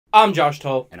I'm Josh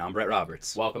Toll. And I'm Brett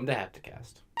Roberts. Welcome to FFXV.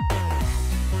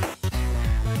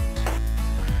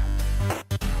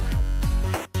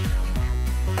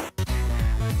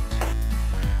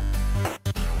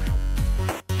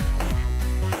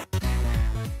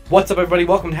 What's up, everybody?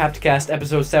 Welcome to FFXV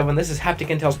Episode 7. This is Haptic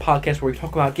Intel's podcast where we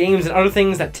talk about games and other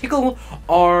things that tickle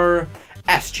our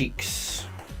ass cheeks.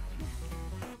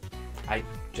 I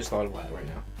just thought of that right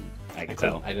now. I could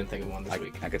tell. I didn't think of one this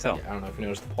week. I could tell. Yeah, I don't know if you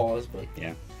noticed the pause, but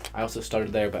yeah. I also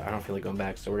started there, but I don't feel like going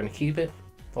back, so we're going to keep it.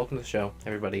 Welcome to the show,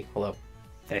 everybody. Hello.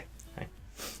 Hey. Hi.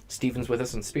 Steven's with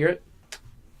us in spirit.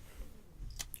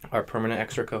 Our permanent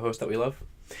extra co-host that we love.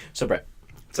 So, Brett.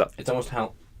 What's up? It's almost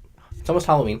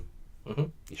Halloween. Mm-hmm.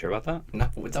 You sure about that? No,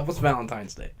 it's almost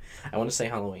Valentine's Day. I want to say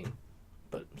Halloween,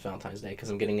 but it's Valentine's Day because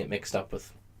I'm getting it mixed up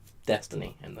with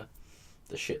Destiny and the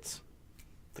shits.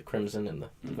 The Crimson and the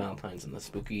Valentine's and the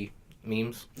spooky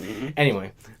memes. Mm-hmm.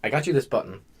 Anyway, I got you this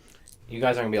button. You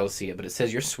guys aren't going to be able to see it, but it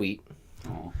says you're sweet. Oh.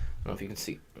 I don't know if you can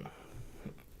see.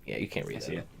 Yeah, you can't read that.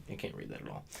 See it. You can't read that at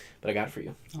all. But I got it for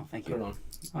you. Oh, thank you. Put it on.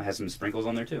 Oh, it has some sprinkles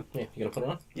on there, too. Yeah, you going to put it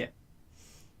on? Yeah.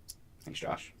 Thanks,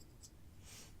 Josh.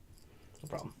 No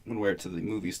problem. I'm going to wear it to the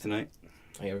movies tonight.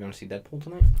 Oh, yeah, we're going to see Deadpool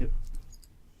tonight? Yep.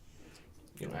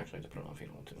 You don't actually have to put it on if you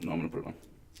don't want to. No, I'm going to put it on.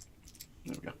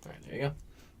 There we go. All right, there you go.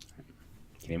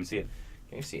 Can't even see it.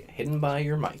 Can you see it? Hidden by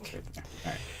your mic.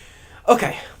 All right.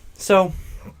 Okay, so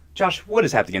Josh, what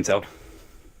is Haptic Intel? I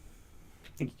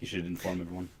think you should inform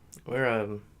everyone. we're a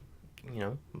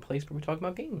place where we talk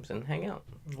about games and hang out,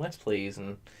 and let's plays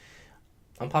and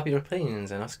unpopular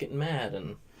opinions and us getting mad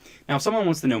and. Now, if someone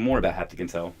wants to know more about Haptic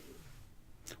Intel,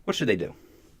 what should they do?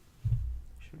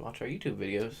 Should watch our YouTube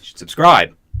videos. They should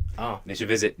subscribe. Oh. They should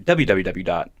visit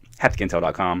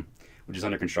www.hapticintel.com, which is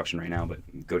under construction right now, but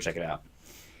go check it out.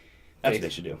 That's what they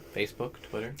should do. Facebook,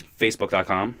 Twitter.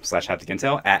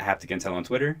 Facebook.com/HapticIntel, at HapticIntel on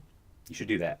Twitter. You should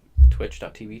do that.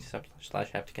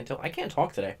 Twitch.tv/HapticIntel. I can't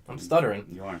talk today. I'm stuttering.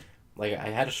 You are. Like, I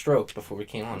had a stroke before we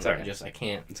came on. It's all right. I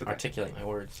can't articulate my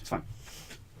words. It's fine.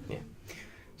 Yeah.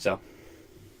 So.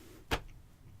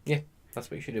 Yeah,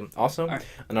 that's what you should do. Also, right.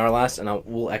 in our last, and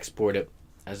we'll export it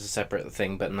as a separate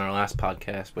thing, but in our last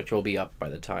podcast, which will be up by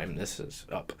the time this is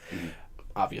up,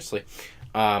 obviously,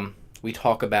 we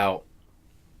talk about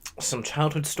some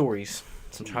childhood stories,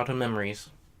 some childhood memories.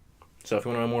 So if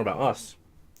you want to know more about us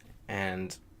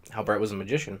and how Brett was a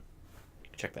magician,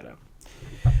 check that out.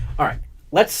 All right,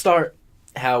 let's start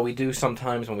how we do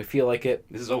sometimes when we feel like it.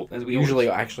 This is old. As we Usually,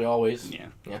 actually, always.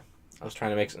 Yeah. I was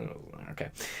trying to make some.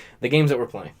 Okay. The games that we're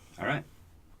playing. All right.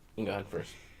 You can go ahead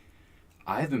first.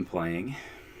 I've been playing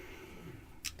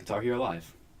Guitar Hero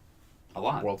Live. A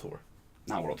lot. World Tour.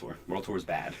 Not World Tour. World Tour is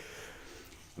bad.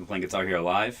 I've been playing Guitar Hero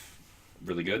Live.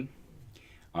 Really good.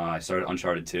 I started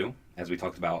Uncharted 2. As we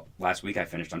talked about last week, I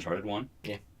finished Uncharted 1.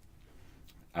 Yeah.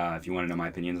 If you want to know my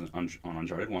opinions on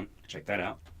Uncharted 1, check that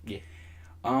out. Yeah.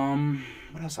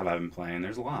 What else have I been playing?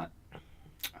 There's a lot.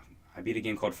 I beat a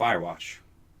game called Firewatch.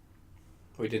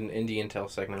 We did an Indie Intel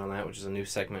segment on that, which is a new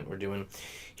segment we're doing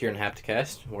here in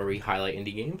Hapticast, where we highlight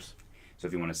indie games. So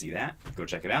if you want to see that, go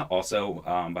check it out. Also,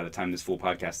 by the time this full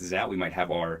podcast is out, we might have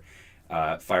our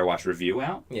Firewatch review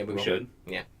out. Yeah, we should.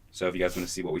 Yeah. So if you guys want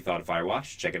to see what we thought of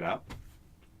Firewatch, check it out.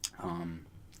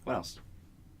 What else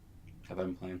have I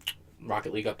been playing?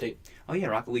 Rocket League update. Oh yeah,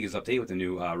 Rocket League is updated with the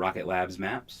new Rocket Labs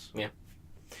maps. Yeah.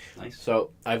 Nice.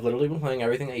 So I've literally been playing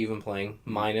everything that you've been playing,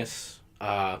 minus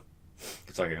Guitar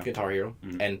Hero.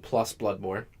 and plus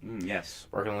Bloodborne. Yes.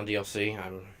 Working on DLC.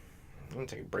 I'm going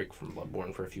to take a break from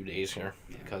Bloodborne for a few days here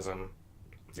because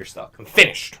You're stuck. I'm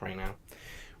finished right now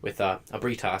with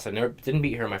Abritas. I didn't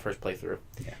beat her in my first playthrough.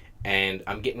 Yeah. And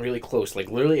I'm getting really close.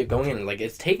 Like, literally going in. Like,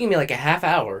 it's taking me like a half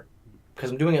hour because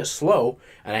I'm doing it slow,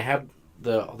 and I have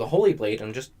the Holy Blade, and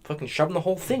I'm just fucking shoving the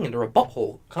whole thing into her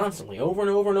butthole constantly, over and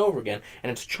over and over again.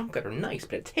 And it's chunk at her nice,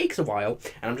 but it takes a while,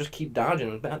 and I'm just keep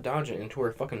dodging into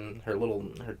her fucking,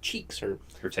 her cheeks, her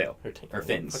tail, her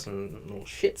fins, fucking little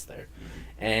shits there.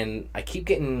 And I keep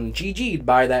getting GG'd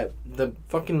by the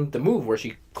move where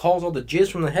she calls all the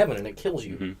jizz from the heaven and it kills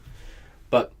you. Mm-hmm.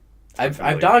 But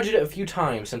I've dodged it a few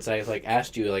times since I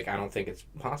asked you, I don't think it's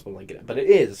possible to get it, but it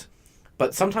is.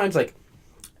 But sometimes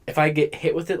if I get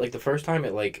hit with it the first time,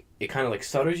 it kind of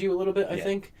stutters you a little bit, I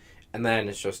think, and then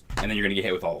it's just. And then you're gonna get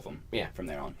hit with all of them. Yeah. From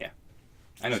there on, yeah.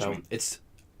 I know what you mean. It's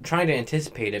trying to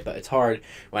anticipate it, but it's hard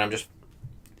when I'm just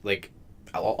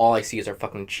all I see is her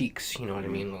fucking cheeks. You know what I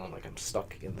mean? I'm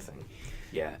stuck in the thing.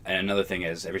 Yeah, and another thing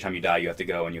is every time you die, you have to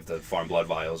go and you have to farm blood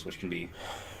vials, which can be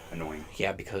annoying.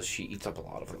 Yeah, because she eats up a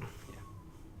lot of them. Yeah.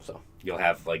 So you'll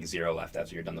have 0 left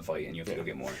after you're done the fight, and you have to go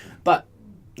get more. But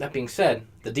that being said,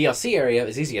 the DLC area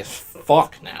is easy as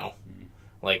fuck now.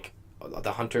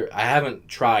 the hunter. I haven't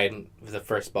tried the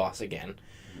first boss again,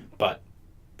 but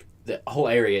the whole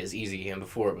area is easy, and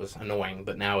before it was annoying,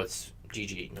 but now it's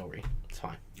GG, no worry, it's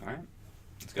fine. All right,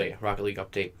 that's But good. yeah, Rocket League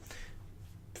update,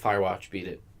 Firewatch beat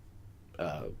it.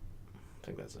 I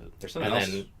think that's it. There's something and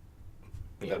else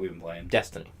then that we've been playing.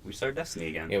 Destiny. We started Destiny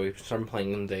again. Yeah, we started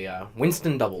playing the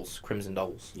Winston doubles, Crimson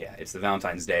doubles. Yeah, it's the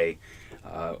Valentine's Day,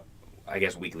 I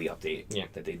guess, weekly update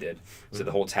that they did. So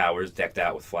the whole tower's decked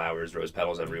out with flowers, rose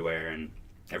petals everywhere, and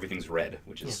everything's red,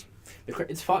 which is...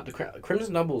 It's fun. The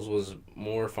Crimson doubles was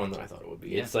more fun than I thought it would be.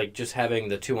 Yeah. It's like just having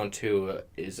the 2-on-2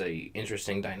 is a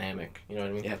interesting dynamic. You know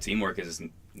what I mean? Yeah, teamwork is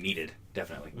needed,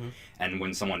 definitely. Mm-hmm. And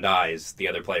when someone dies, the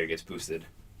other player gets boosted.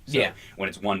 So yeah. When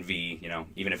it's 1v,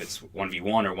 even if it's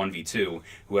 1v1 or 1v2,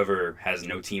 whoever has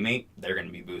no teammate, they're going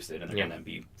to be boosted, and they're going to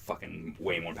be fucking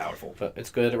way more powerful. But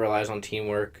it's good. It relies on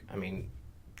teamwork. I mean,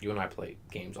 you and I play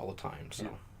games all the time, so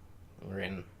we're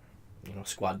in,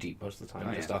 squad deep most of the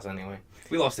time. Just us anyway.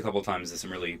 We lost a couple of times to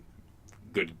some really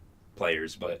good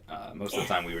players, but most of the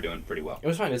time we were doing pretty well. It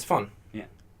was fine. It's fun. Yeah.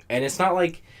 And it's not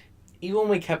like, even when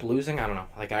we kept losing, I don't know.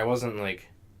 Like, I wasn't,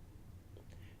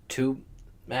 too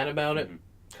mad about it.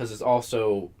 Because it's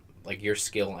also, your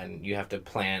skill, and you have to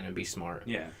plan and be smart.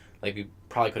 Yeah. We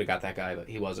probably could have got that guy, but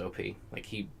he was OP.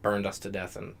 He burned us to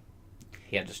death, and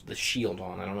he had just the shield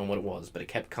on. I don't know what it was, but it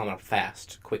kept coming up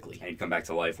fast, quickly. And he'd come back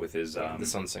to life with his... the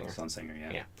Sunsinger. Sunsinger,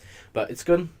 yeah. But it's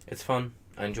good. It's fun.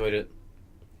 I enjoyed it.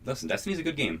 Listen, Destiny's a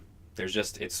good game. There's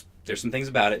some things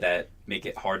about it that make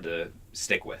it hard to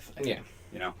stick with. Yeah.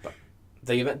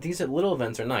 But these little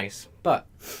events are nice, but...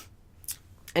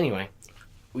 Anyway...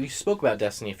 We spoke about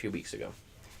Destiny a few weeks ago.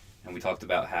 And we talked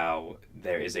about how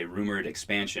there is a rumored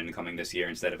expansion coming this year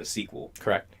instead of a sequel.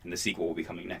 Correct. And the sequel will be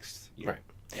coming next year. Right.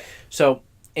 Yeah. So,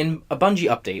 in a Bungie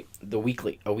update, a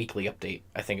weekly update,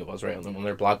 I think it was, right, on one of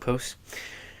their blog posts,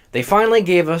 they finally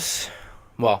gave us,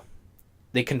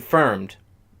 they confirmed,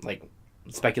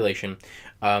 speculation,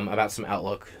 about some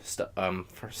Outlook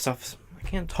for stuff. I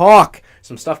can't talk.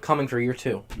 Some stuff coming for year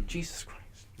 2. Jesus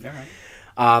Christ.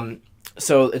 All right.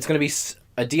 So, it's going to be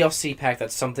a DLC pack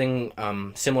that's something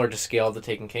similar to Scale of the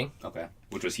Taken King. Okay.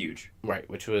 Which was huge. Right,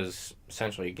 which was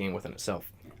essentially a game within itself.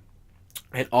 Yeah.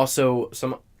 And also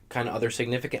some kind of other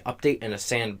significant update and a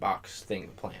sandbox thing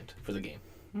planned for the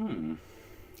game.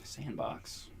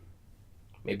 Sandbox.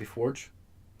 Maybe Forge?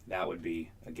 That would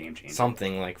be a game changer.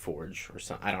 Something like Forge or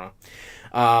something. I don't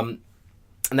know.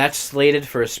 And that's slated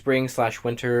for a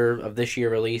spring/winter of this year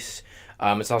release.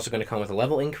 It's also going to come with a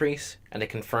level increase, and they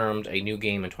confirmed a new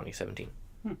game in 2017.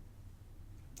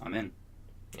 I'm in.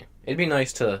 Yeah, it'd be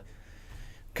nice to,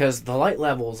 because the light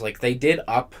levels, they did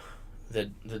up the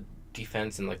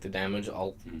defense and the damage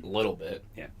a little bit.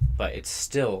 Yeah. But it's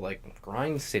still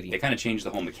Grind City. They kind of changed the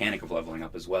whole mechanic of leveling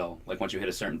up as well. Once you hit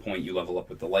a certain point, you level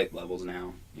up with the light levels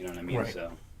now. You know what I mean? Right.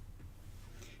 So.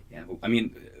 Yeah. I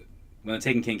mean, when the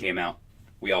Taken King came out,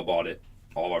 we all bought it.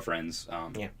 All of our friends.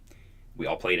 We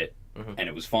all played it. Mm-hmm. And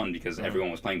it was fun because everyone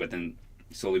was playing, but then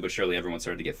slowly but surely everyone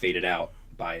started to get faded out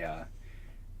by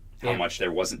how much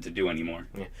there wasn't to do anymore.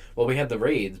 Yeah. Well, we had the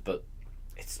raids, but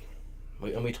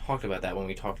we talked about that when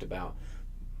we talked about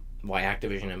why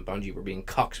Activision and Bungie were being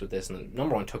cucks with this, and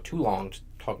number one took too long to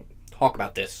talk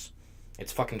about this.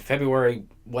 It's fucking February,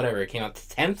 whatever. It came out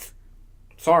the 10th.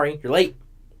 Sorry, you're late.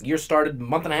 Year started a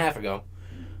month and a half ago.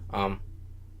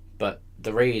 But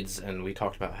the raids, and we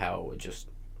talked about how it just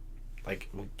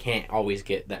we can't always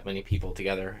get that many people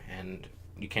together, and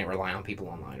you can't rely on people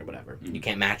online or whatever. Mm-hmm. You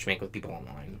can't matchmake with people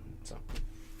online. So,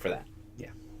 for that,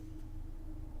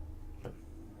 but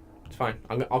it's fine.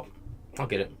 I'll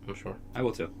get it. I'm sure. I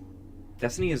will too.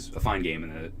 Destiny is a fine game,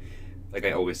 and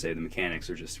I always say, the mechanics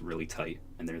are just really tight,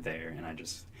 and they're there. And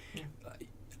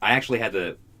I actually had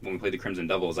to, when we played the Crimson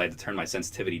Doubles, I had to turn my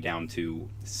sensitivity down to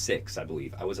 6. I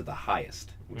believe I was at the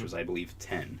highest, which was, I believe,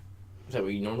 10. Is that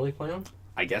what you normally play on?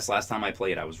 I guess last time I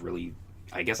played,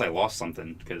 I guess I lost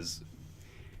something, because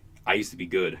I used to be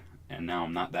good, and now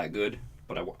I'm not that good.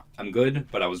 But I'm good,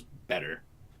 but I was better.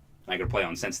 I could play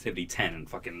on sensitivity 10 and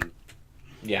fucking...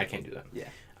 Yeah, I can't do that. Yeah.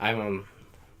 I'm on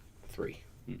 3.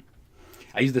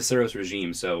 I use the Suros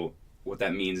regime, so what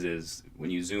that means is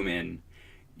when you zoom in,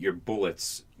 your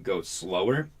bullets go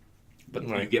slower, but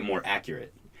you get more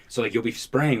accurate. So you'll be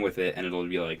spraying with it, and it'll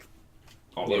be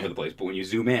all over the place. But when you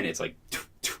zoom in, it's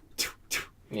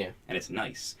yeah, and it's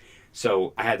nice.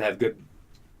 So I had to have good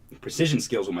precision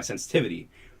skills with my sensitivity.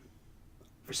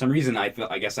 For some reason, I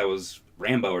guess I was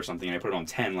Rambo or something, and I put it on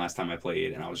 10 last time I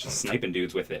played, and I was just sniping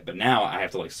dudes with it. But now I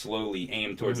have to slowly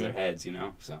aim towards their heads,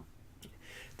 so.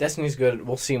 Destiny's good.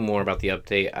 We'll see more about the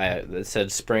update. It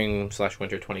said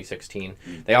spring/winter 2016.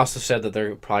 They also said that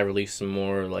they'll probably release some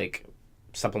more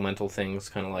supplemental things,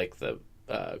 kind of like the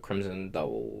Crimson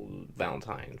Double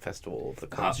Valentine Festival of the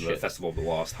Cops The shit. Festival of the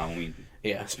Lost Halloween.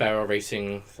 Yeah, Sparrow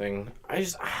Racing thing. I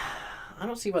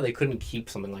don't see why they couldn't keep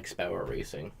something like Sparrow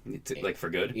Racing. Like for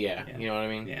good? Yeah, you know what I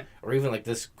mean? Yeah. Or even like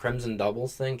this Crimson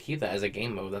Doubles thing, keep that as a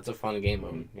game mode. That's a fun game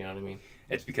mode, you know what I mean?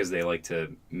 It's because they like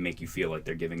to make you feel like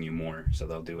they're giving you more, so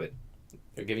they'll do it.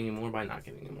 They're giving you more by not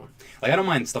giving you more. Like, I don't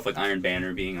mind stuff like Iron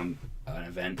Banner being an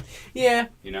event. Yeah.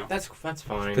 You know? That's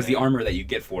fine. Because the armor that you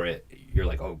get for it, you're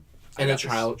like, oh, and the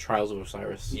Trials of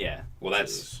Osiris. Yeah. Well,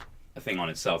 that's a thing on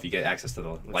itself. You get access to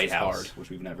the lighthouse, which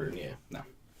we've never... Yeah. No. All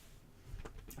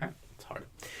right. It's hard.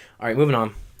 All right, moving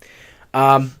on.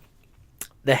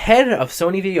 The head of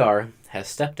Sony VR has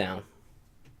stepped down.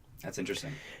 That's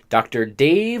interesting. Dr.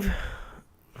 Dave...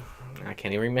 I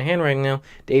can't even read my handwriting now.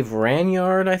 Dave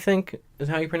Ranyard, I think, is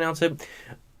how you pronounce it.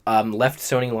 Left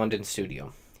Sony London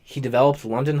studio. He developed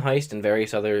London Heist and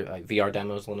various other VR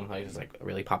demos. London Heist is like a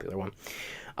really popular one.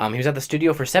 He was at the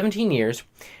studio for 17 years,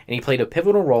 and he played a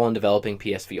pivotal role in developing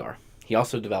PSVR. He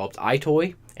also developed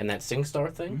iToy and that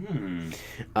SingStar thing.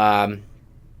 And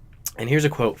here's a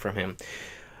quote from him.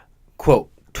 Quote,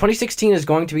 2016 is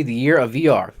going to be the year of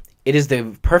VR. It is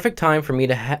the perfect time for me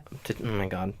to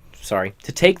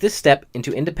take this step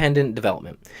into independent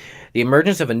development. The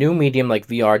emergence of a new medium like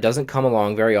VR doesn't come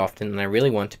along very often, and I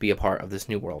really want to be a part of this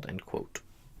new world, end quote.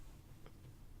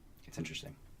 It's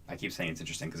interesting. I keep saying it's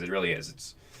interesting because it really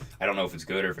is. I don't know if it's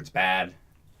good or if it's bad.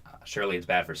 Surely it's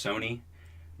bad for Sony.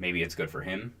 Maybe it's good for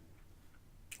him.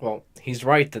 Well, he's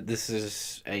right that this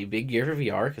is a big year for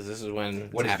VR because this is when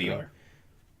What is VR?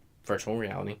 Virtual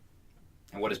reality.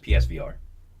 And what is PSVR?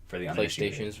 For the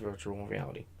PlayStation's virtual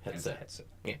reality headset.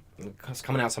 Yeah, it's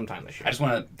coming out sometime this year. I just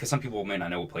want to, because some people may not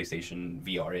know what PlayStation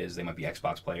VR is. They might be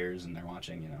Xbox players and they're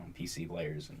watching, PC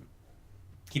players, and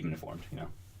keep them informed,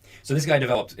 So this guy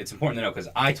developed. It's important to know because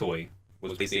iToy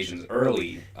was PlayStation's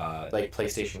early like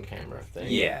PlayStation camera thing.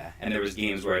 Yeah, and there was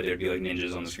games where there'd be like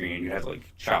ninjas on the screen and you'd have to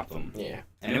like chop them. Yeah,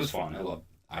 and it was fun. I loved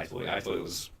iToy. iToy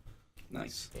was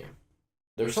nice. Yeah,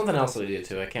 there was something else that he did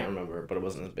too. I can't remember, but it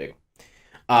wasn't as big.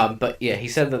 But yeah, he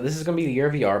said that this is going to be the year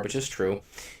of VR, which is true.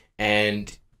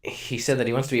 And he said that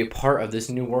he wants to be a part of this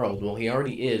new world. Well, he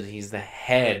already is. He's the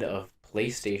head of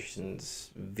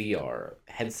PlayStation's VR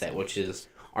headset, which is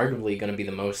arguably going to be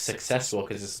the most successful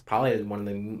because it's probably one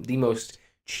of the most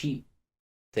cheap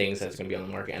things that's going to be on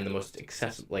the market and the most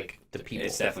accessible, to people.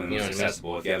 It's definitely the most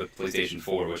accessible. If you have a PlayStation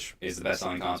 4, which is the best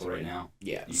selling console right now.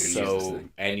 Yeah,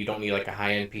 and you don't need a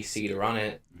high-end PC to run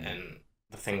it, and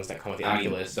the things that come with the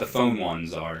Oculus. The phone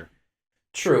ones are...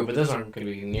 True, but those aren't going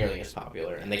to be nearly as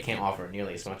popular, and they can't offer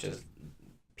nearly as much as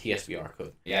PSVR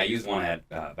could. Yeah, I used one at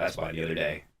Best Buy the other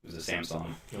day. It was a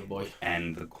Samsung. Oh boy.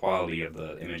 And the quality of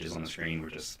the images on the screen were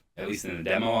just... At least in the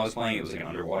demo I was playing, it was like an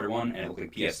underwater one, and it looked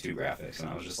like PS2 graphics, and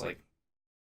I was just like...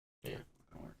 Yeah.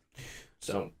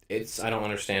 So, I don't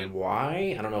understand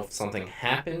why. I don't know if something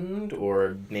happened,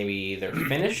 or maybe they're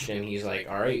finished, and he's like,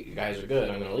 alright, you guys are good,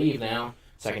 I'm going to leave now.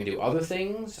 So I can do other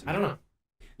things? I don't know.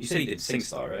 You said he did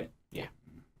SingStar, right? Yeah.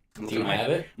 Do you have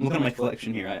it? I'm looking at my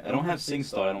collection here. I don't have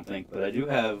SingStar, I don't think, but I do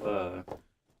have...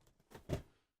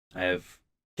 I have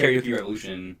Karaoke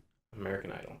Revolution...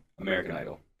 American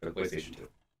Idol for the PlayStation 2.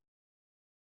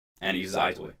 And he uses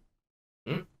iToy.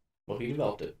 Well, he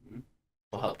developed it.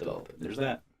 Well, helped develop it. There's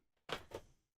that.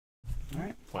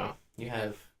 Alright. Wow. You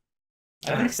have...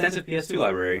 I have an extensive PS2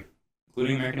 library,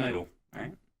 including American Idol.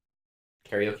 Alright.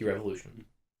 Karaoke Revolution.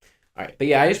 Alright, but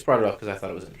yeah, I just brought it up because I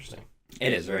thought it was interesting.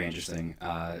 It is very interesting.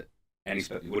 What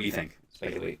do you think?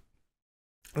 Speculate.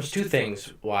 There's two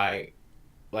things why,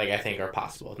 I think are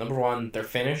possible. Number one, they're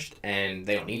finished and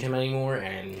they don't need him anymore,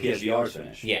 and PSVR's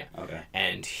finished. Yeah. Okay.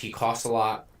 And he costs a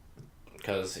lot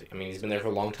because he's been there for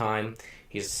a long time.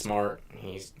 He's smart.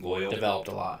 He's loyal. Developed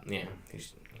a lot. Yeah,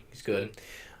 he's good.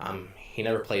 He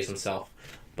never plays himself,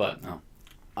 but no.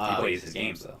 He plays his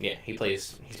games though. Yeah, he's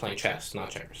playing chess, not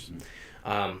checkers.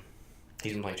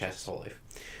 He's been playing chess his whole life.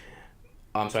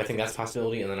 So I think that's a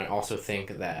possibility, and then I also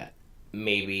think that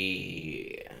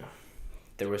maybe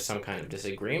there was some kind of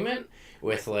disagreement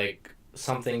with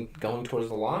something going towards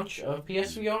the launch of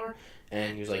PSVR,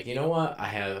 and he was like, you know what,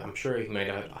 I'm sure he might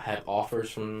have had offers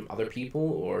from other people,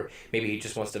 or maybe he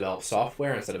just wants to develop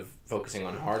software instead of focusing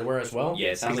on hardware as well.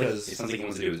 Yeah, it sounds like he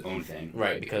wants to do his own thing.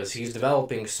 Right, because he's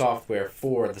developing software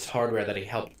for this hardware that he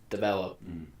helped develop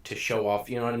to show off,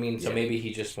 you know what I mean? So maybe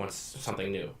he just wants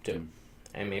something new, too.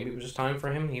 And maybe it was just time for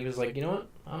him. He was like, you know what,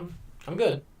 I'm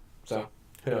good. So,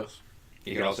 who knows?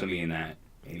 It could also mean that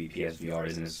maybe PSVR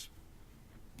isn't as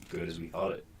good as we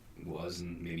thought it was,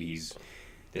 and maybe he's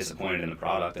disappointed in the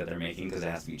product that they're making because it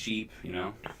has to be cheap, you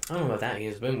know? I don't know about that.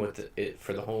 He's been with it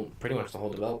for pretty much the whole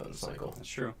development cycle. That's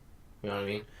true. You know what I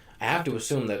mean? I have to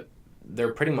assume that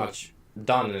they're pretty much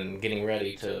done and getting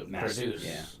ready to produce.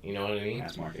 Yeah. You know what I mean?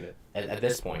 Mass market it. At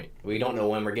this point. We don't know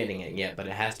when we're getting it yet, but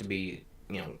it has to be,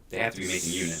 They have to be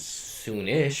making units.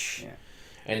 Soonish. Yeah.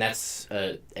 And that's,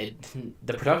 the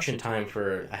production time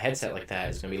for a headset like that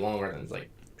is going to be longer than, like,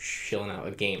 chilling out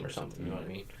a game or something. You know what I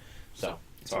mean? So.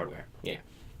 It's hardware. Yeah.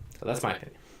 So that's my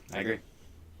opinion. I agree.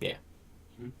 Yeah.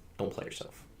 Mm-hmm. Don't play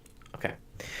yourself. Okay.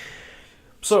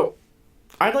 So,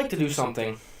 I'd like to do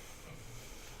something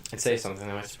and say something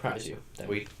that might surprise you that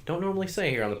we don't normally say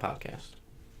here on the podcast.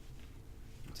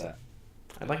 What's that?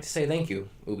 I'd like to say thank you,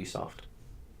 Ubisoft.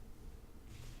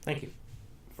 Thank you.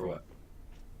 For what?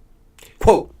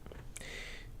 Quote.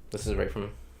 This is right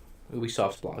from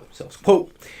Ubisoft's blog themselves.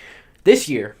 Quote. This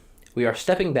year, we are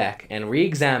stepping back and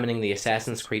re-examining the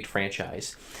Assassin's Creed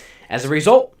franchise. As a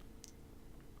result,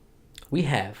 we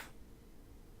have...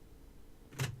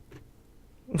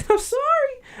 I'm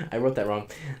sorry! I wrote that wrong.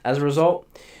 As a result,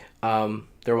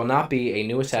 there will not be a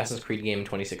new Assassin's Creed game in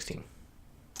 2016.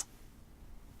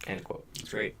 End quote. That's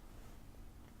great.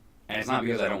 And it's not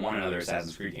because I don't want another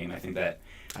Assassin's Creed game. I think that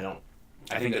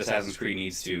Assassin's Creed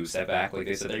needs to step back like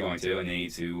they said they're going to, and they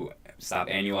need to stop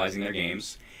annualizing their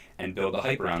games and build the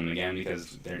hype around them again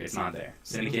because it's not there.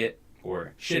 Syndicate,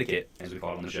 or Shitikit, as we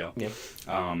call it on the show,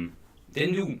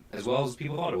 didn't do as well as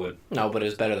people thought it would. No, but it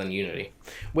was better than Unity.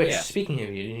 Which, speaking of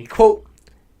Unity, quote,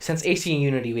 since AC and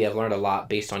Unity, we have learned a lot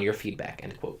based on your feedback,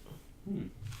 end quote.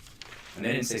 And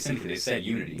they didn't say Syndicate, they said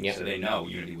Unity, so they know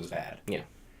Unity was bad. Yeah.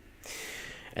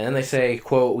 And then they say,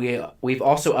 quote, we've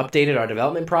also updated our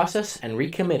development process and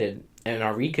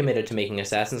are recommitted to making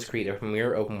Assassin's Creed a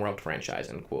premier open-world franchise,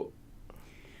 end quote.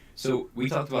 So we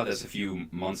talked about this a few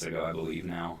months ago, I believe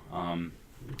now,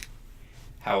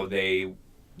 how there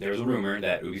was a rumor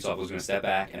that Ubisoft was going to step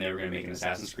back and they were going to make an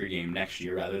Assassin's Creed game next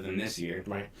year rather than this year.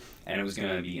 Right. And it was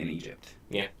going to be in Egypt.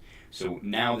 Yeah. So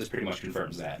now this pretty much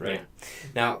confirms that, right? Yeah.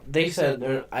 Now, they said,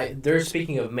 they're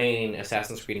speaking of main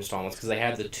Assassin's Creed installments because they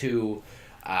had the two,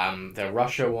 the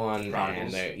Russia one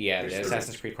Chronicles. and the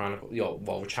Assassin's Creed Chronicles.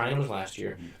 Well, China was last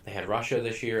year. Mm-hmm. They had Russia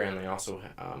this year, and they also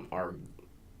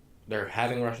they're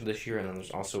having Russia this year, and then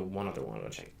there's also one other one,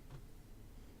 which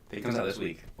it comes out this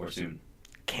week or soon.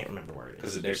 Can't remember where it is.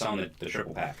 Because they're selling the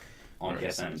triple pack on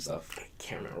PSN and stuff. I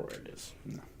can't remember where it is.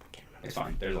 No. I can't remember. It's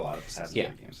fine. There's a lot of Assassin's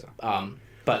Creed games. So.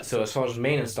 But so as far as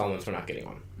main installments, we're not getting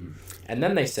one. And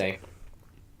then they say,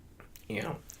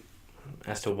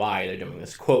 as to why they're doing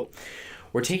this, quote,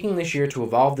 we're taking this year to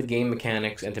evolve the game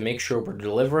mechanics and to make sure we're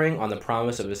delivering on the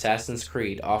promise of Assassin's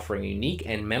Creed, offering unique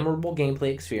and memorable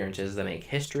gameplay experiences that make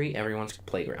history everyone's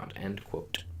playground, end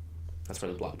quote. That's where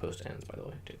the blog post ends, by the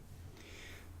way, too.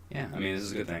 Yeah, I mean, this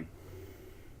is a good thing.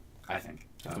 I think.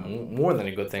 It's more than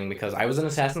a good thing, because I was an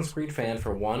Assassin's Creed fan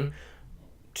for 1,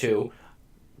 2,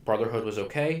 Brotherhood was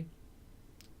okay,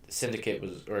 Syndicate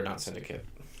was, or not Syndicate,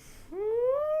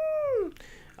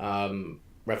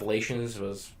 Revelations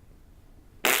was...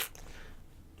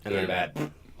 And then bad.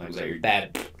 Like, was that your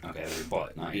bad? Okay, that was your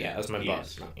butt. Not that was my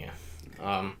butt.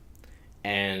 Yeah.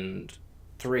 And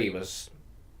 3 was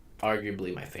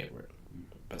arguably my favorite,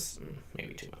 but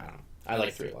maybe 2. I don't know. I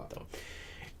like 3 a lot though.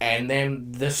 And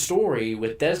then the story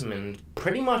with Desmond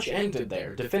pretty much ended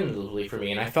there definitively for me,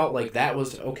 and I felt like that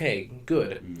was okay,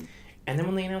 good. And then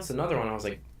when they announced another one, I was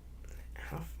like,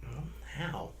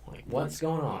 how? Like, what's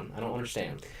going on? I don't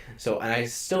understand. So, and I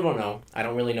still don't know. I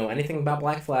don't really know anything about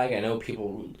Black Flag. I know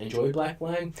people enjoy Black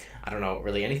Flag. I don't know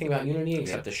really anything about Unity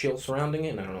except the shield surrounding it,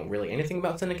 and I don't know really anything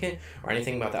about Syndicate or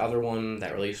anything about the other one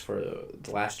that released for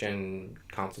the last-gen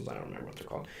consoles. I don't remember what they're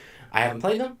called. I haven't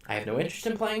played them. I have no interest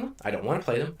in playing them. I don't want to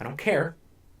play them. I don't care.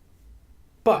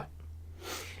 But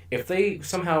if they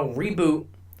somehow reboot,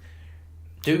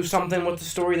 do something with the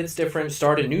story that's different,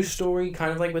 start a new story,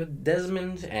 kind of like with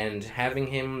Desmond, and having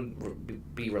him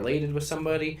be related with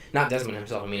somebody. Not Desmond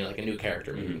himself, I mean like a new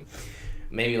character, maybe. Mm-hmm.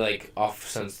 Maybe like off,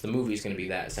 since the movie's going to be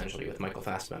that, essentially, with Michael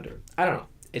Fassbender. I don't know.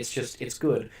 It's just, it's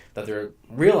good that they're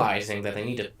realizing that they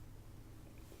need to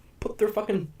put their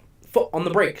fucking foot on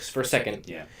the brakes for a second.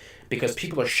 Yeah. Because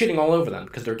people are shitting all over them,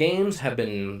 because their games have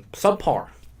been subpar.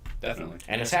 Definitely.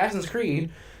 And Assassin's Creed...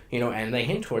 and they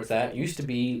hint towards that, used to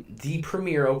be the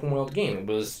premier open-world game. It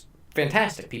was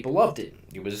fantastic. People loved it.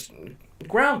 It was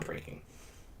groundbreaking.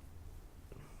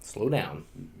 Slow down.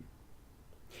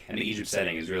 And the Egypt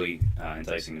setting is really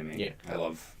enticing to me. Yeah. I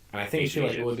love And I think it's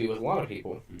like it would be with a lot of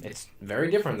people. Mm-hmm. It's very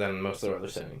different than most of their other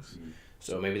settings. Mm-hmm.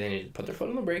 So maybe they need to put their foot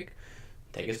on the brake,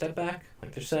 take a step back,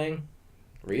 like they're saying,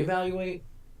 reevaluate,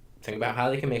 think about how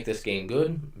they can make this game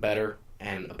good, better,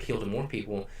 and appeal to more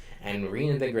people and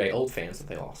reinvigorate old fans that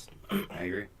they lost. I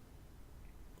agree.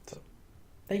 So,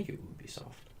 thank you, Ubisoft.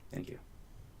 Thank you.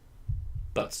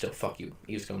 But still, fuck you.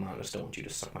 Yves Guillemot, I still want you to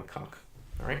suck my cock.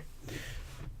 Alright?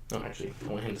 No, actually, I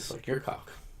want him to suck your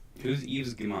cock. Who's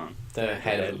Yves Guillemot? The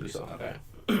head of Ubisoft. Okay.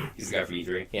 He's the guy from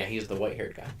E3? Yeah, he's the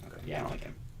white-haired guy. Okay. Yeah, I don't like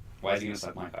him. Why is he gonna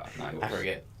suck my cock? Not yours. I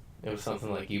forget. It was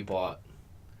something like you bought...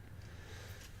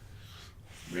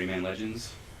 Rayman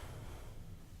Legends?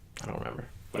 I don't remember.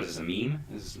 What is this, a meme?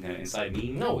 Is this an inside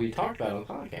meme? No, we talked about it on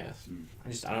the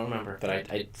podcast. I don't remember, but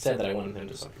I said that I wanted him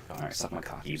to suck your cock. Alright, suck my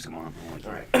cock, Yves Guillemot.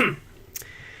 Alright.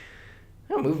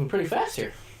 I'm moving pretty fast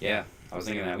here. Yeah, I was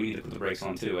thinking that. We need to put the brakes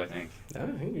on too, I think. I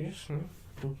think you're just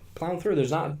plowing through.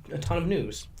 There's not a ton of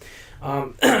news.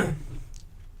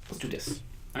 Let's do this.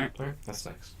 Alright, that's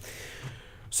next.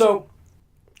 So,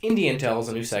 Indie Intel is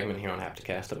a new segment here on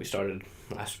Hapticast that we started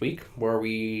last week, where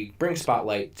we bring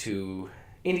spotlight to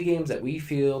indie games that we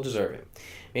feel deserve it.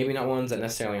 Maybe not ones that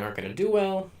necessarily aren't going to do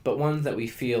well, but ones that we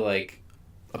feel like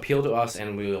appeal to us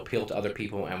and will appeal to other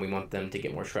people, and we want them to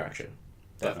get more traction.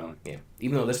 Definitely. Yeah.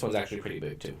 Even though this one's actually pretty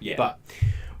big too. Yeah. But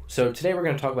so today we're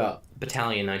going to talk about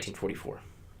Battalion 1944.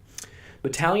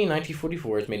 Battalion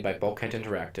 1944 is made by Bulkhead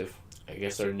Interactive. I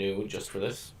guess they're new just for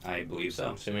this. I believe so.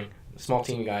 I'm assuming. Small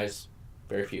team guys,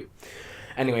 very few.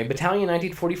 Anyway, Battalion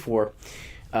 1944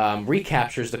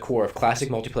 recaptures the core of classic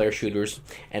multiplayer shooters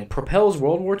and propels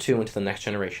World War II into the next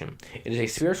generation. It is a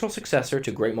spiritual successor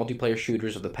to great multiplayer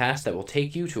shooters of the past that will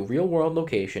take you to real-world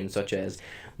locations such as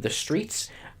the streets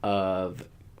of...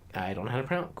 I don't know how to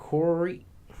pronounce...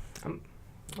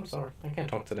 I'm sorry. I can't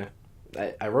talk today.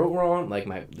 I wrote wrong. Like,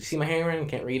 you see my handwriting?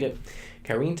 Can't read it.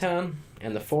 Carintown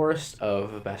and the forest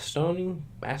of Bastion.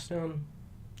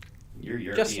 Your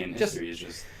European history is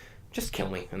just... Just kill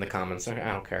me in the comments. I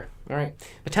don't care. Alright.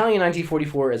 Battalion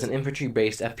 1944 is an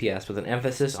infantry-based FPS with an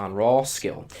emphasis on raw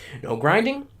skill. No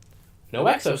grinding, no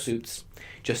exosuits,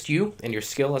 just you and your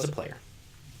skill as a player.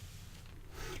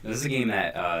 This is a game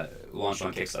that launched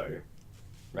on Kickstarter,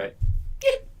 right?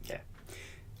 Yeah. Okay.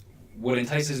 What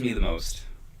entices me the most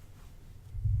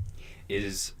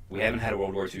is we haven't had a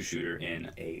World War II shooter in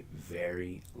a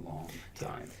very long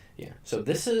time. Yeah. So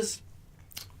this is...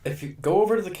 If you go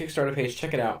over to the Kickstarter page,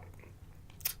 check it out.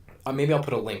 Maybe I'll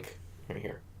put a link right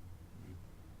here.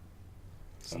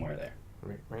 Somewhere there.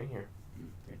 Right here.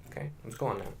 Okay, let's go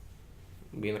on now.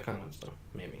 Be in the comments though,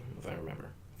 maybe, if I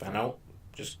remember. If I don't,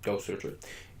 just go search it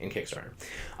in Kickstarter.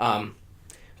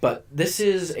 But this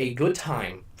is a good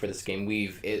time for this game.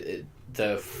 The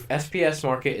FPS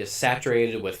market is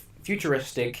saturated with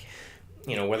futuristic,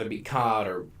 whether it be COD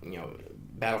or,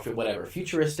 Battlefield, whatever.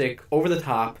 Futuristic, over the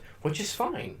top, which is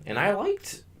fine. And I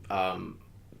liked...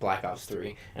 Black Ops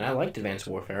 3, and I liked Advanced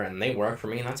Warfare, and they work for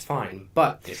me, and that's fine.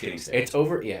 But it's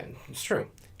over. Yeah, it's true.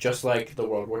 Just like the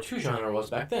World War II genre was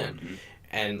back then,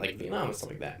 and like Vietnam and stuff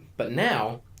like that. But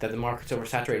now that the market's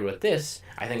oversaturated with this,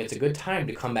 I think it's a good time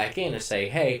to come back in and say,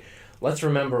 hey, let's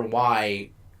remember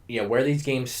why, where these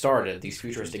games started, these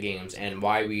futuristic games, and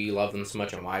why we love them so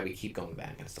much, and why we keep going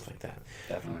back and stuff like that.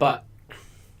 Definitely. But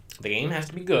the game has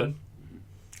to be good,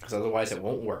 because otherwise it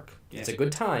won't work. Yeah. It's a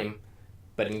good time,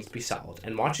 but it needs to be solid.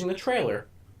 And watching the trailer,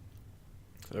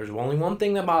 there's only one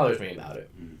thing that bothers me about it.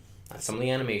 That's some of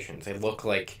the animations. They look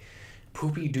like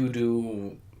poopy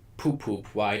doo-doo poop-poop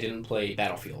why I didn't play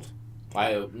Battlefield.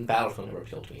 Why Battlefield never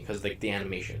appealed to me, because like the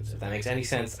animations. If that makes any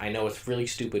sense, I know it's really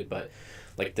stupid, but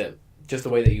like just the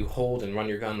way that you hold and run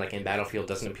your gun like in Battlefield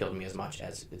doesn't appeal to me as much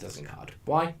as it does in COD.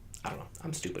 Why? I don't know.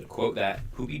 I'm stupid. Quote that.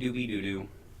 Poopy doopy doo-doo.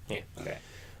 Yeah. Okay.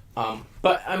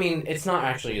 But, I mean, it's not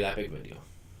actually that big of a deal.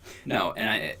 No,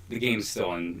 and the game's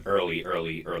still in early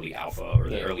alpha, or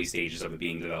the early stages of it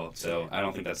being developed, so I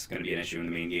don't think that's going to be an issue in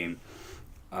the main game.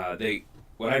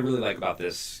 What I really like about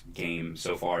this game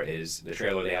so far is the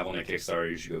trailer they have on their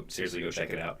Kickstarter. You should seriously go check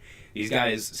it out. These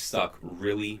guys stuck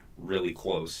really, really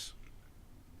close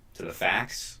to the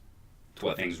facts, to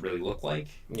what things really look like.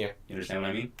 Yeah. You understand what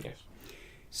I mean? Yes.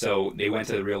 So they went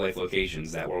to the real-life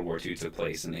locations that World War II took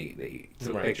place, and they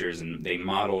took pictures, and they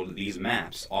modeled these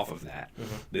maps off of that.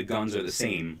 The guns are the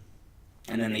same,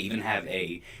 and then they even have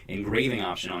a engraving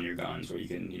option on your guns where you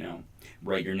can,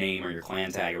 write your name or your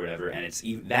clan tag or whatever, and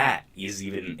that is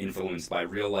even influenced by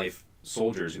real-life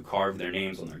soldiers who carved their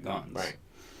names on their guns. Right.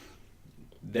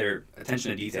 Their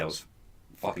attention to detail is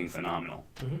fucking phenomenal,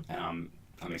 and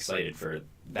I'm excited for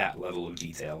that level of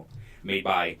detail made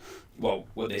by, well,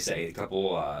 what they say, a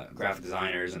couple graphic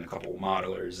designers and a couple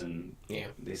modelers, and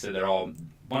they said they're all a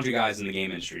bunch of guys in the game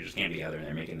industry just came together and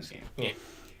they're making this game. Yeah.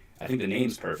 I think the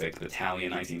name's perfect,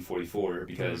 Battalion 1944,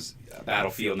 because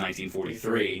Battlefield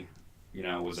 1943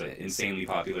 was an insanely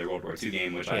popular World War II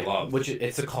game, which I love. Which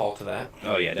it's a call to that.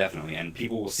 Oh yeah, definitely. And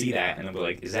people will see that and they'll be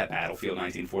like, "Is that Battlefield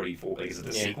 1944? Like, is it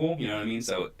the sequel?" You know what I mean?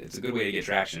 So it's a good way to get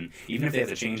traction, even if they have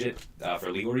to change it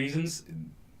for legal reasons.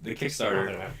 The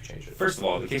Kickstarter. First of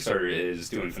all, the Kickstarter is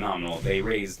doing phenomenal. They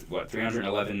raised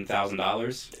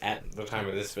 $311,000 at the time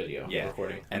of this video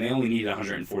recording, and they only needed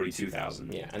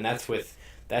 $142,000. Yeah, and that's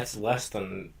less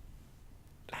than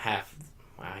half.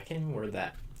 Wow, I can't even word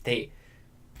that.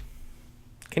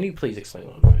 Can you please explain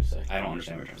what I'm trying to say? I don't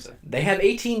understand what you're trying to say. They have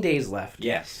 18 days left.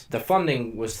 Yes. The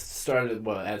funding was started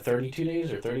at 32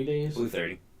 days or 30 days? Blue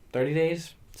 30. 30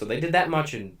 days. So they did that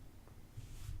much in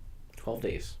 12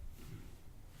 days.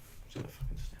 All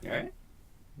right.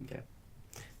 Okay.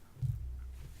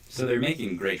 So they're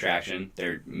making great traction.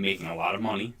 They're making a lot of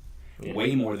money,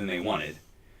 way more than they wanted.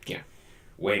 Yeah.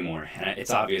 Way more. And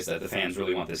it's obvious that the fans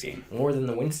really want this game. More than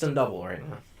the Winston double right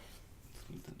now.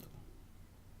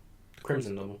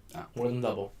 Crimson double. Oh. More than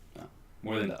double. Oh.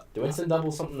 More than double. The Winston double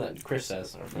is something that Chris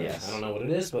says. Yes. I don't know what it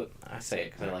is, but I say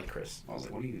it because I like Chris. I was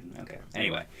like, what are you... Okay.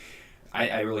 Anyway,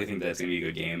 I really think that it's going to be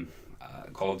a good game.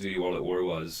 Call of Duty World at War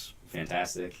was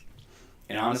fantastic.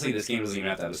 And honestly, this game doesn't even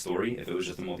have to have a story. If it was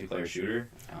just a multiplayer shooter...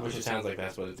 Which it sounds like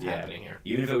that's what's happening here.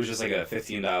 Even if it was just like a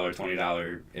 $15,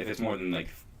 $20... If it's more than like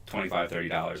 $25,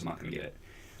 $30, I'm not going to get it.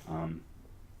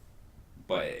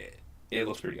 But it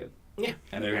looks pretty good. Yeah.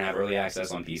 And they're going to have early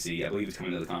access on PC. I believe it's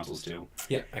coming to the consoles too.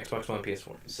 Yeah, Xbox One,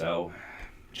 PS4. So,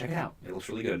 check it out. It looks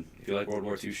really good. If you like World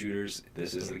War II shooters,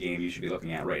 this is the game you should be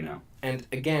looking at right now. And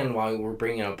again, while we're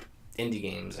bringing up indie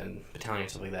games and Battalion and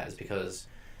stuff like that, is because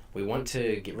we want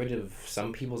to get rid of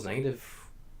some people's negative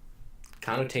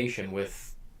connotation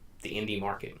with the indie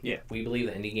market. Yeah. We believe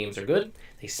that indie games are good.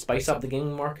 They spice up the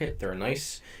gaming market. They're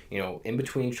nice, in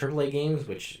between AAA games,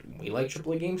 which we like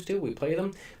AAA games too. We play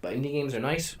them. But indie games are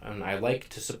nice, and I like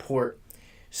to support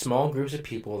small groups of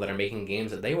people that are making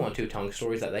games that they want to, telling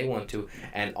stories that they want to,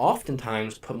 and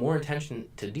oftentimes put more attention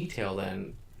to detail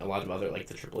than a lot of other, like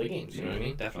the AAA games. You know what I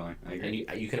mean? Definitely. I agree.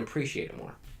 And you can appreciate it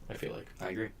more, I feel like. I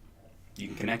agree. You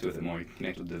can connect with it more. You can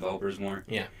connect with developers more.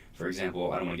 Yeah. For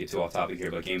example, I don't want to get too off topic here,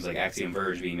 but games like Axiom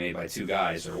Verge being made by two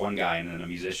guys, or one guy and then a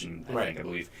musician, I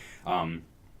believe.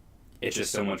 It's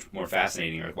just so much more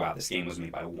fascinating. You're like, wow, this game was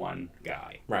made by one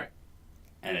guy. Right.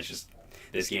 And it's just,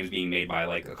 this game's being made by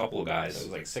like a couple of guys. It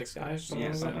was like 6 guys?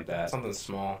 Something like that. Something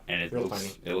small. And it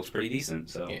looks pretty decent.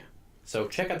 So. Yeah. So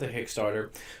check out the Kickstarter.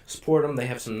 Support them. They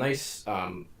have some nice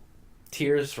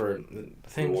tiers for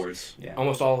things. Rewards. Yeah.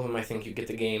 Almost all of them, I think, you get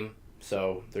the game.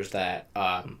 So there's that.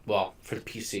 For the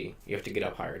PC, you have to get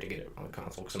up higher to get it on the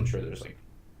console, because I'm sure there's like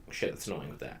shit that's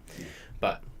annoying with that. Yeah.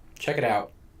 But check it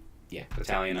out. Yeah.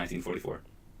 Battalion 1944.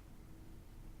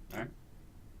 All right.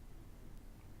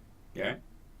 You all right?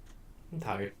 I'm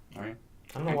tired. All right.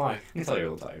 I don't know why. I can tell you're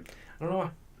a little tired. I don't know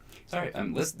why. It's all right.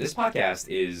 This podcast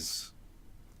is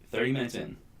 30 minutes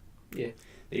in. Yeah.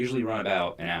 They usually run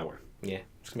about an hour. Yeah.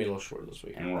 It's going to be a little shorter this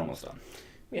week. And we're almost done.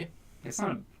 Yeah. It's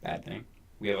not a bad thing.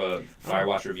 We have a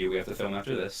Firewatch review we have to film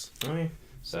after this. Oh, yeah.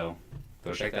 So,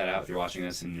 go check that out if you're watching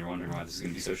this and you're wondering why this is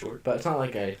going to be so short. But it's not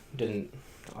like I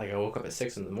woke up at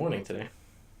 6 in the morning today.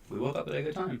 We woke up at a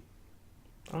good time.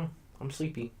 Oh, I'm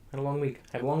sleepy. Had a long week.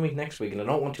 I have a long week next week, and I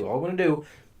don't want to. All I want to do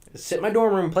is sit in my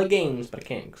dorm room and play games, but I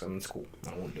can't because I'm in school. I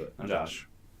don't want to do it. I'm Josh.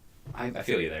 I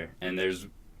feel you there. And there's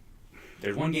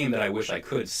one game that I wish I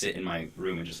could sit in my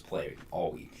room and just play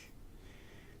all week.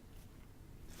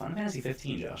 Final Fantasy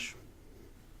 15, Josh.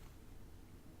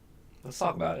 Let's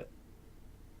talk about it.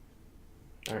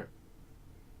 Alright.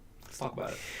 Let's talk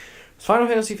about it. Final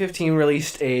Fantasy 15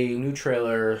 released a new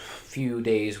trailer a few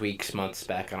days, weeks, months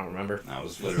back. I don't remember. That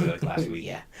was literally like last week.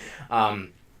 Yeah.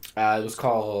 It was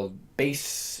called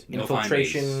Base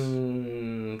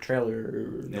Infiltration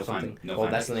Trailer or something.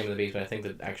 That's the name of the base, but I think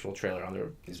the actual trailer on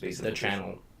the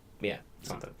channel. Yeah,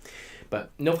 something.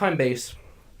 But Nilfheim Base.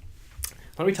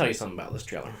 Let me tell you something about this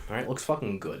trailer. All right, looks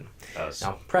fucking good. It does. Now,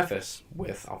 I'll preface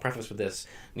with this.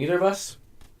 Neither of us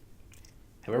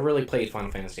have ever really played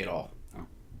Final Fantasy at all. Oh.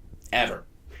 Ever.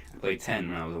 I played 10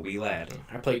 when I was a wee lad.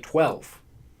 I played 12.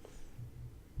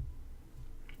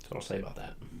 That's what I'll say about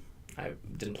that. I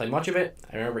didn't play much of it.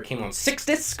 I remember it came on 6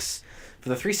 discs for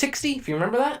the 360, if you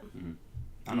remember that. Mm-hmm.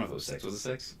 I don't know if it was 6. Was it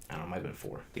 6? I don't know, it might have been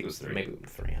 4. I think it was 3. Maybe it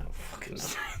was 3. I don't fucking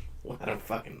know. I don't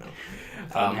fucking know.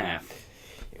 Half.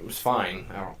 It was fine.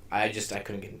 I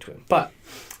couldn't get into it. But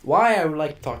why I would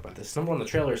like to talk about this. Number one, the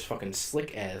trailer is fucking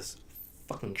slick as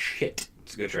fucking shit.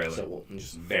 It's a good trailer. So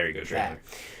just very good trailer. That.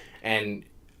 And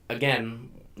again,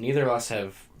 neither of us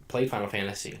have played Final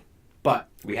Fantasy, but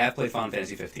we have played Final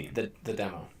Fantasy 15. The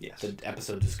demo. Yes. The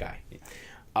episode to Sky.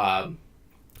 Yeah.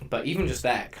 But even just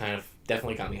that kind of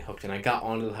definitely got me hooked, and I got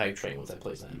onto the hype train once I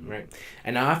played that, right?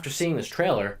 And now after seeing this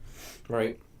trailer,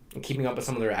 right, and keeping up with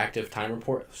some of their active time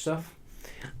report stuff,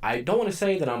 I don't want to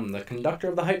say that I'm the conductor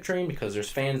of the hype train, because there's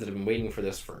fans that have been waiting for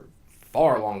this for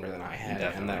far longer than I had,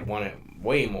 Definitely. and that want it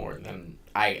way more than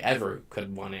I ever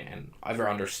could want it and ever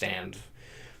understand.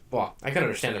 Well, I can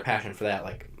understand their passion for that,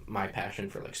 like my passion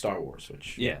for like Star Wars,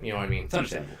 which, you know what I mean? It's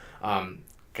understandable.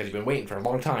 Because you've been waiting for a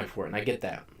long time for it, and I get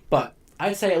that. But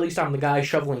I'd say at least I'm the guy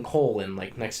shoveling coal in,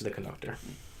 like, next to the conductor.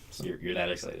 So you're that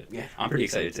excited. Yeah. I'm pretty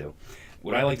excited, too.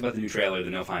 What I liked about the new trailer, the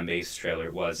No Fine Base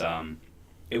trailer, was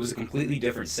it was a completely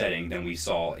different setting than we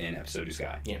saw in Episode 2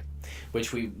 Sky. Yeah.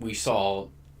 Which we saw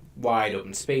wide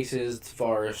open spaces,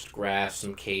 forest, grass,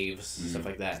 some caves, stuff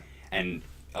like that. And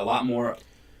a lot more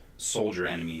soldier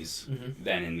enemies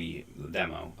than in the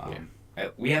demo.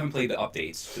 We haven't played the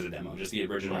updates to the demo, just the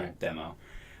original demo.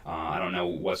 I don't know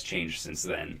what's changed since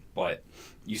then, but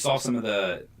you saw some of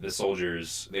the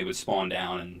soldiers, they would spawn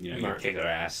down and you kick their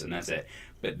ass and that's it.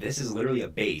 But this is literally a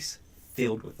base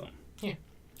filled with them. Yeah.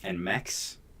 And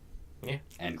mechs. Yeah.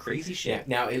 And crazy shit. Yeah.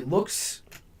 Now it looks,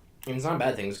 and it's not a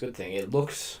bad thing, it's a good thing. It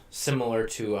looks similar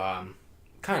to,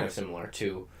 kind of similar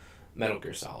to Metal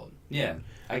Gear Solid. Yeah,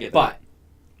 I get that. But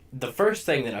the first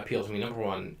thing that appeals to me, number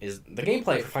one, is the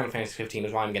gameplay for Final Fantasy 15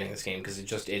 is why I'm getting this game, because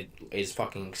it is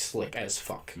fucking slick as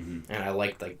fuck, and I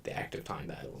like the active time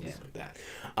battles and stuff like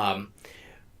that.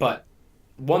 But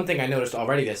one thing I noticed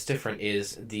already that's different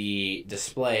is the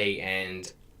display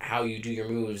and how you do your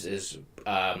moves is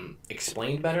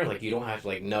explained better. Like you don't have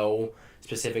to know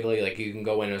specifically. Like you can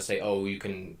go in and say, oh, you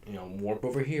can warp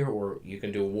over here, or you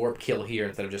can do a warp kill here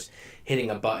instead of just hitting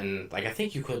a button. Like I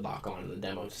think you could lock on to the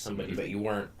demo to somebody, but you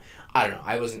weren't. I don't know.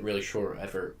 I wasn't really sure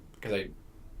ever because I'm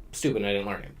stupid and I didn't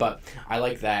learn it. But I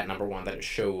like that, number one, that it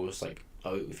shows like,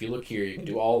 oh, if you look here, you can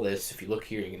do all this. If you look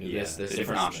here, you can do this,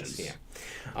 different options. This.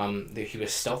 Yeah. He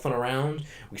was stealthing around.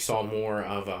 We saw more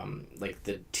of like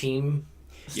the team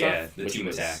stuff. Yeah, the team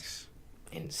attacks.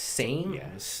 Insane. Yeah.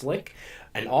 Slick.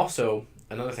 And also,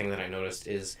 another thing that I noticed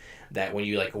is that when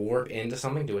you warp into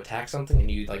something to attack something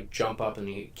and you jump up and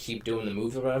you keep doing the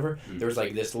moves or whatever, there's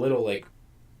this little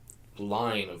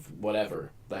line of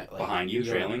whatever that behind you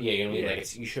trailing. Yeah,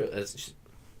 it's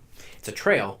a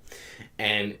trail,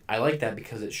 and I like that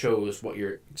because it shows what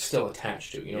you're still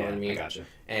attached to. You know what I mean? I gotcha.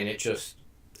 And it just,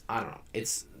 I don't know.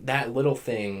 It's that little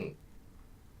thing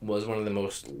was one of the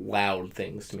most loud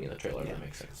things to me in the trailer. If that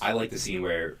makes sense. I like the scene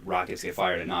where rockets get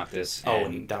fired at Noctis.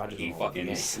 And he dodges. He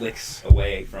fucking slicks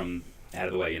away from out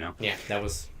of the way. Yeah, that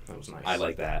was nice. I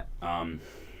like that.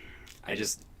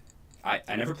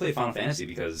 I never played Final Fantasy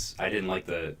because I didn't like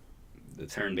the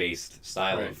turn-based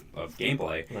style of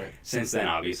gameplay. Right. Since then,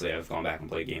 obviously, I've gone back and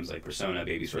played games like Persona,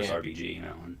 Baby's First RPG,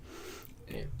 and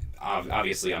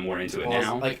obviously I'm more into it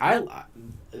now.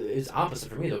 It's opposite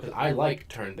for me, though, because I like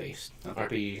turn-based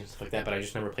RPGs and stuff like that, but I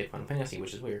just never played Final Fantasy,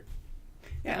 which is weird.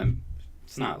 Yeah,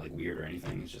 it's not, weird or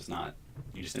anything. It's just not...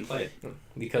 You just didn't play it.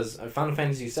 Because Final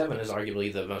Fantasy VII is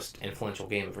arguably the most influential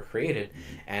game ever created,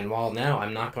 and while now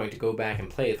I'm not going to go back and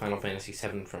play Final Fantasy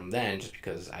VII from then, just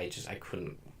because I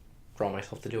couldn't draw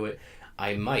myself to do it,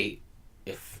 I might,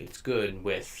 if it's good,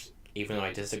 even though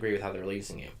I disagree with how they're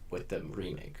releasing it, with the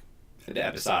remake. The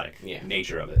episodic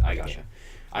nature of it. I gotcha. Yeah.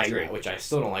 I agree. Which I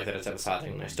still don't like that it's episodic,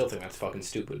 and I still think that's fucking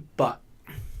stupid. But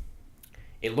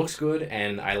it looks good,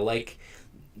 and I like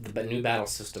the new battle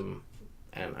system.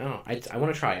 And I don't know. I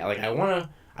want to try it. I want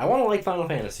to like Final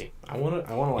Fantasy. I want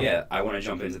to like. Yeah, I want to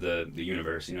jump into the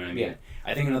universe. You know what I mean? Yeah.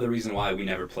 I think another reason why we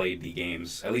never played the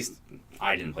games, at least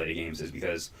I didn't play the games, is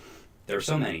because there are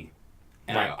so many,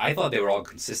 and I thought they were all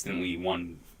consistently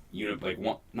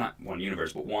not one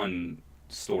universe, but one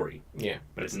story. Yeah.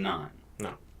 But it's not.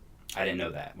 No. I didn't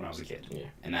know that when I was a kid. Yeah.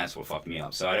 And that's what fucked me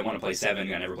up. So I didn't want to play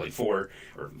 7. I never played 4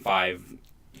 or 5.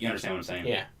 You understand what I'm saying?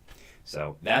 Yeah.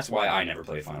 So that's why I never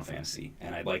played Final Fantasy,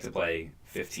 and I'd like to play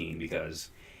 15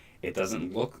 because it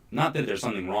doesn't look, not that there's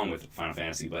something wrong with Final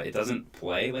Fantasy, but it doesn't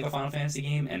play like a Final Fantasy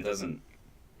game and doesn't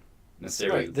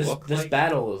necessarily look this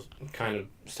battle kind of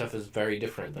stuff is very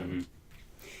different than...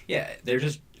 Yeah,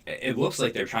 it looks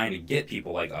like they're trying to get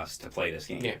people like us to play this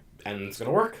game. Yeah, and it's going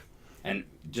to work. And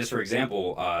just for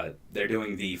example, they're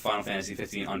doing the Final Fantasy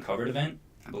 15 Uncovered event.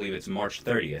 I believe it's March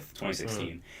 30th,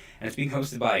 2016. And it's being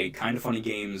hosted by Kinda Funny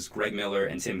Games, Greg Miller,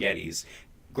 and Tim Geddes.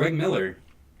 Greg Miller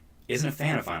isn't a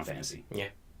fan of Final Fantasy. Yeah.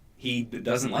 He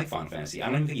doesn't like Final Fantasy. I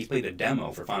don't even think he's played a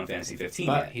demo for Final Fantasy 15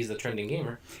 but yet. He's the trending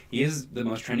gamer. He is the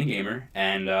most trending gamer,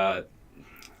 and I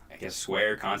guess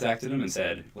Square contacted him and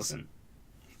said, listen,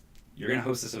 you're going to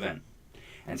host this event.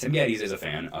 And Tim Geddes is a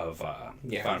fan of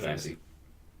Final Fantasy.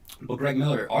 But Greg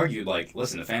Miller argued, like,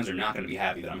 listen, the fans are not going to be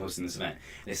happy that I'm hosting this event.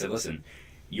 They said, listen,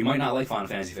 you might not like Final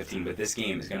Fantasy 15, but this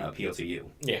game is going to appeal to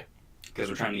you. Yeah. Because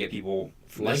we're trying to get people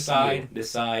from Like this side, you. this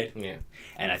side. Yeah.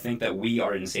 And I think that we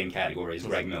are in the same category as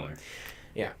Greg Miller.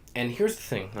 Yeah. And here's the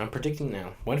thing. I'm predicting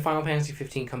now. When Final Fantasy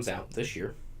 15 comes out this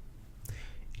year,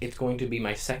 it's going to be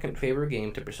my second favorite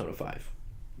game to Persona 5.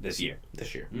 This year.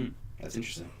 That's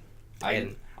interesting.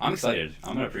 I'm excited.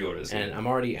 I'm going to pre-order this game. And I'm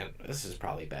already... And this is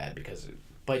probably bad because it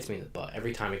bites me in the butt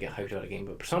every time I get hyped about a game.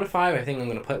 But Persona 5, I think I'm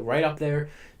going to put right up there.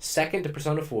 Second to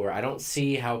Persona 4. I don't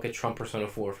see how it could trump Persona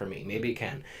 4 for me. Maybe it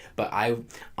can. But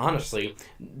honestly,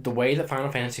 the way that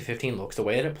Final Fantasy 15 looks, the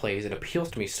way that it plays, it appeals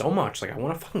to me so much. Like, I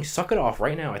want to fucking suck it off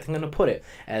right now. I think I'm going to put it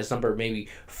as number maybe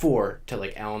 4 to,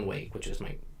 like, Alan Wake, which is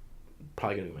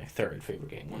probably going to be my third favorite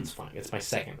game. One's fine. It's my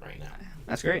second right now.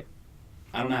 That's great.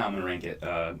 I don't know how I'm going to rank it.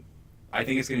 I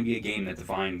think it's going to be a game that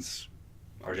defines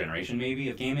our generation, maybe,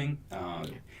 of gaming.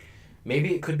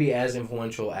 Maybe it could be as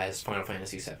influential as Final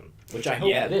Fantasy VII, which I hope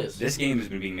it is. This game has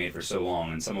been being made for so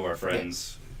long, and some of our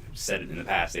friends said it in the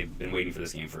past. They've been waiting for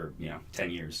this game for 10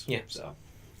 years. Yeah. So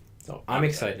I'm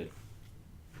excited.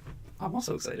 I'm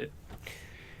also excited.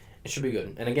 It should be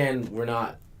good. And again,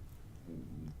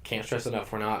 can't stress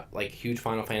enough, we're not like huge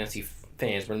Final Fantasy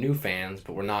fans. We're new fans,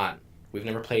 but we've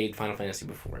never played Final Fantasy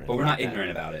before. But we're not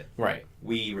ignorant about it. Right.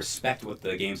 We respect what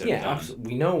the games have done.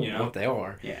 Absolutely. We know what they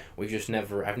are. Yeah. We've just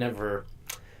I've never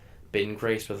been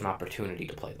graced with an opportunity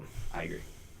to play them. I agree.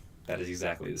 That is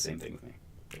exactly the same thing with me.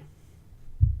 Yeah.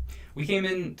 We came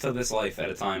into this life at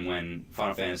a time when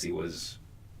Final Fantasy was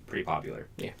pretty popular.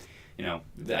 Yeah.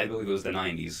 I believe it was the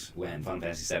 90s when Final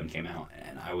Fantasy VII came out,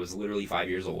 and I was literally 5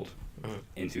 years old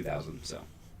in 2000, so.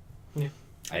 Yeah.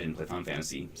 I didn't play Final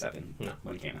Fantasy VII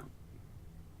when it came out.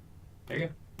 There you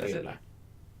go. That's it.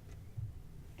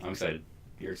 I'm excited.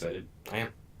 You're excited. I am.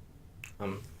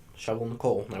 I'm shoveling the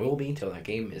coal, and I will be until that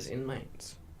game is in my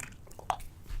hands.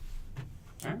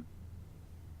 Alright.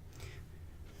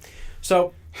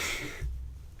 So,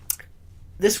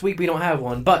 this week we don't have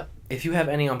one, but if you have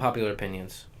any unpopular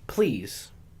opinions,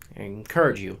 please, I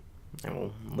encourage you, I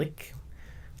will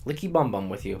licky bum bum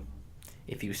with you.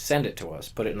 If you send it to us,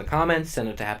 put it in the comments, send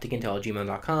it to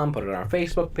hapticintel@gmail.com, put it on our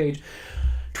Facebook page,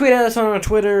 tweet at us on our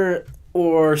Twitter,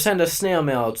 or send us snail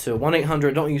mail to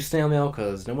 1-800, don't use snail mail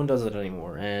because no one does it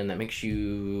anymore, and that makes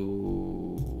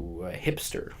you a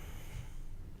hipster.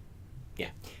 Yeah.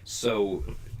 So,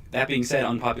 that being said,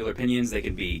 unpopular opinions, they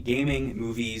could be gaming,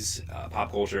 movies,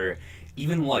 pop culture,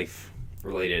 even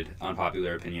life-related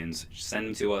unpopular opinions. Send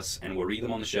them to us, and we'll read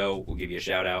them on the show. We'll give you a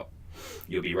shout-out.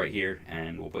 You'll be right here,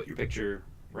 and we'll put your picture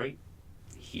right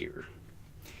here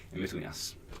in between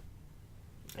us.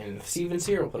 And if Steven's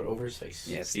here, we'll put it over his face.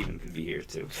 Yeah, Steven could be here,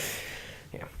 too. So.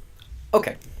 Yeah.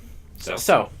 Okay.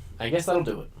 So, I guess that'll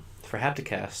do it for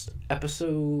Hapticast,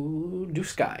 episode New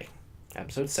Sky,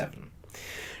 episode 7.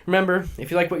 Remember,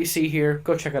 if you like what you see here,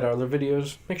 go check out our other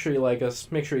videos. Make sure you like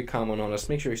us. Make sure you comment on us.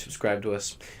 Make sure you subscribe to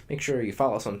us. Make sure you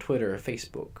follow us on Twitter,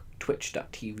 Facebook,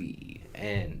 twitch.tv.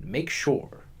 And make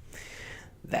sure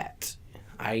that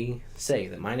I say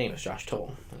that my name is Josh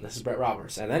Toll, and this is Brett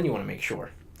Roberts. And then you want to make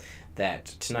sure that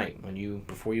tonight,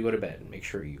 before you go to bed, make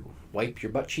sure you wipe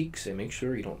your butt cheeks and make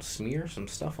sure you don't smear some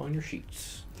stuff on your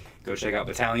sheets. Go check out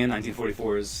Battalion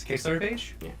 1944's Kickstarter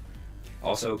page. Yeah.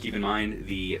 Also, keep in mind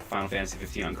the Final Fantasy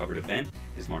 15 Uncovered event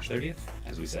is March 30th,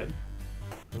 as we said.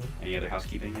 Mm-hmm. Any other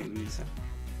housekeeping things we need to say?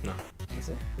 No. That's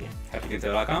it. Yeah.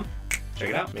 HappyContail.com. Check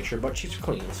it out. Make sure butt cheeks are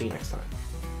clean. We'll see you next time.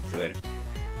 See you later.